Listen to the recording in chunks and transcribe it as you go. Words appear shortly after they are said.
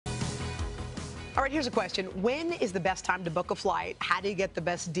All right, here's a question. When is the best time to book a flight? How do you get the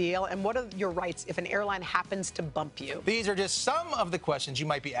best deal? And what are your rights if an airline happens to bump you? These are just some of the questions you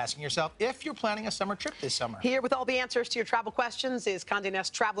might be asking yourself if you're planning a summer trip this summer. Here with all the answers to your travel questions is Condé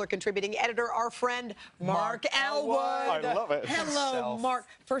Nast traveler contributing editor, our friend, Mark Ellwood. I love it. Hello, Mark.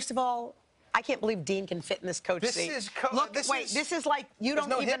 First of all, I can't believe Dean can fit in this coach seat. Look, this is like you don't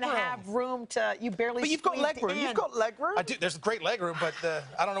even have room to. You barely. But you've got leg room. You've got leg room. I do. There's great leg room, but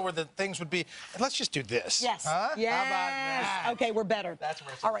I don't know where the things would be. Let's just do this. Yes. Huh? Yes. How about that? Okay, we're better. That's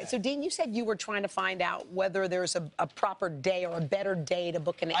where it's all right. So, Dean, you said you were trying to find out whether there's a proper day or a better day to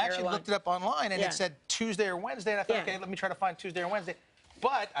book an airline. I actually looked it up online, and it said Tuesday or Wednesday, and I thought, okay, let me try to find Tuesday or Wednesday.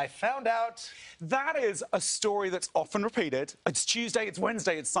 But I found out that is a story that's often repeated. It's Tuesday, it's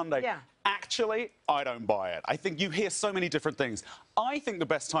Wednesday, it's Sunday. Yeah. Actually, I don't buy it. I think you hear so many different things. I think the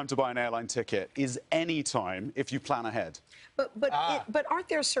best time to buy an airline ticket is any time if you plan ahead. But aren't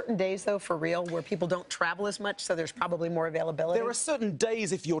there certain days, though, for real, where people don't travel as much, so there's probably more availability? There are certain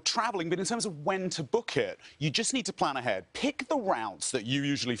days if you're traveling, but in terms of when to book it, you just need to plan ahead. Pick the routes that you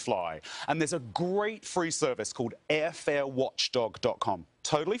usually fly. And there's a great free service called airfarewatchdog.com.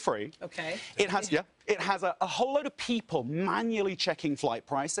 Totally free. Okay. It has a whole load of people manually checking flight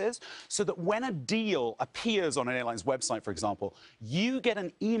prices so that when a deal appears on an airline's website, for example, you get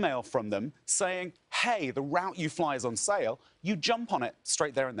an email from them saying, hey, the route you fly is on sale. You jump on it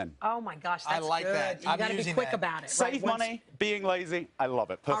straight there and then. Oh, my gosh, that's I like good. that. You got to be quick about it. Save money, being lazy. I love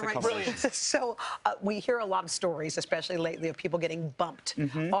it. Perfect combination. Brilliant. So we hear a lot of stories, especially lately, of people getting bumped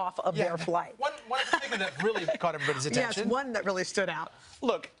off of their flight. One thing that really caught everybody's attention. Yes, one that really stood out.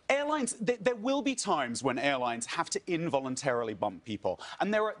 Look, airlines, there will be times when airlines have to involuntarily bump people.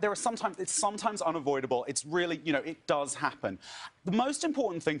 And there are sometimes, it's sometimes unavoidable. It's really, it does happen. The most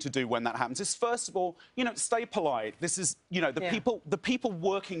important thing to do when that happens is, first of all, stay polite. This is, the people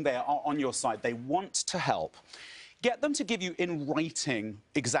working there are on your side. They want to help. Get them to give you in writing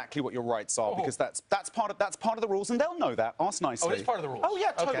exactly what your rights are, because that's part of the rules, and they'll know that. Ask nicely. Oh, it's part of the rules. Oh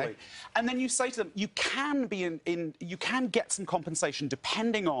yeah, totally. Okay. And then you say to them, you can be you can get some compensation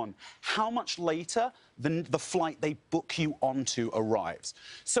depending on how much later the flight they book you onto arrives.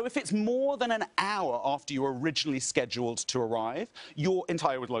 So if it's more than an hour after you were originally scheduled to arrive, you're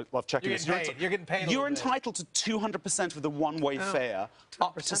entitled. I would love checking this. You're getting paid. You're entitled to 200% of the one-way fare,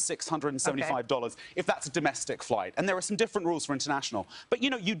 up to $675 if that's a domestic flight. And there are some different rules for international. But,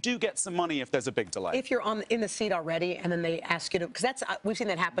 you do get some money if there's a big delay. If you're in the seat already and then they ask you to, because we've seen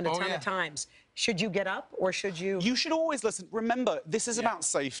that happen a ton of times. Should you get up or should you? You should always listen. Remember, this is about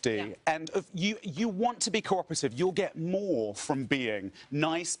safety, and if you want to be cooperative. You'll get more from being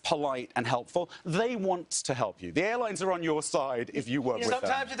nice, polite, and helpful. They want to help you. The airlines are on your side if you work with them.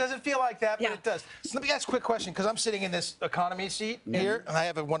 Sometimes it doesn't feel like that, but it does. So let me ask a quick question, because I'm sitting in this economy seat here, and I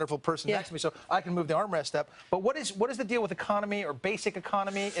have a wonderful person next to me, so I can move the armrest up. But what is the deal with economy or basic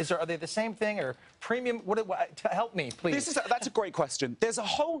economy? Are they the same thing, or premium? Help me, please. That's a great question. There's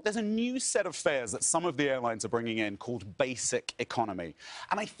a new set of fares that some of the airlines are bringing in called basic economy.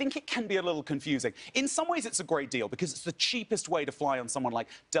 And I think it can be a little confusing. In some ways, it's a great deal because it's the cheapest way to fly on someone like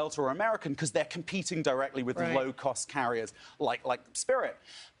Delta or American, because they're competing directly with low-cost carriers like Spirit.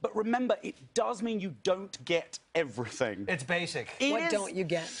 But remember, it does mean you don't get everything. It's basic. What don't you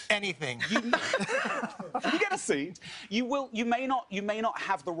get? Anything. You get a seat. You may not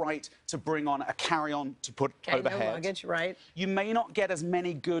have the right to bring on a carry-on to put overhead. No luggage, right? You may not get as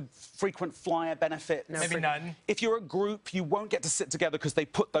many good frequent flyer benefits. Maybe none. If you're a group, you won't get to sit together because they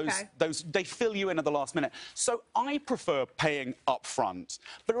put they fill you in at the last minute. So I prefer paying up front.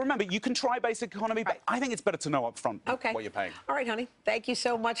 But remember, you can try basic economy, but I think it's better to know up front what you're paying. All right, honey. Thank you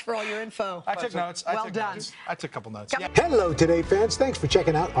so much for all your info. I took notes. Well done. I took a couple notes. Hello, Today fans. Thanks for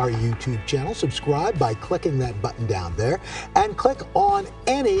checking out our YouTube channel. Subscribe by clicking that button down there and click on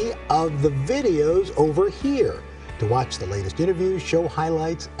any of the videos over here to watch the latest interviews, show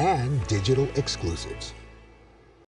highlights, and digital exclusives.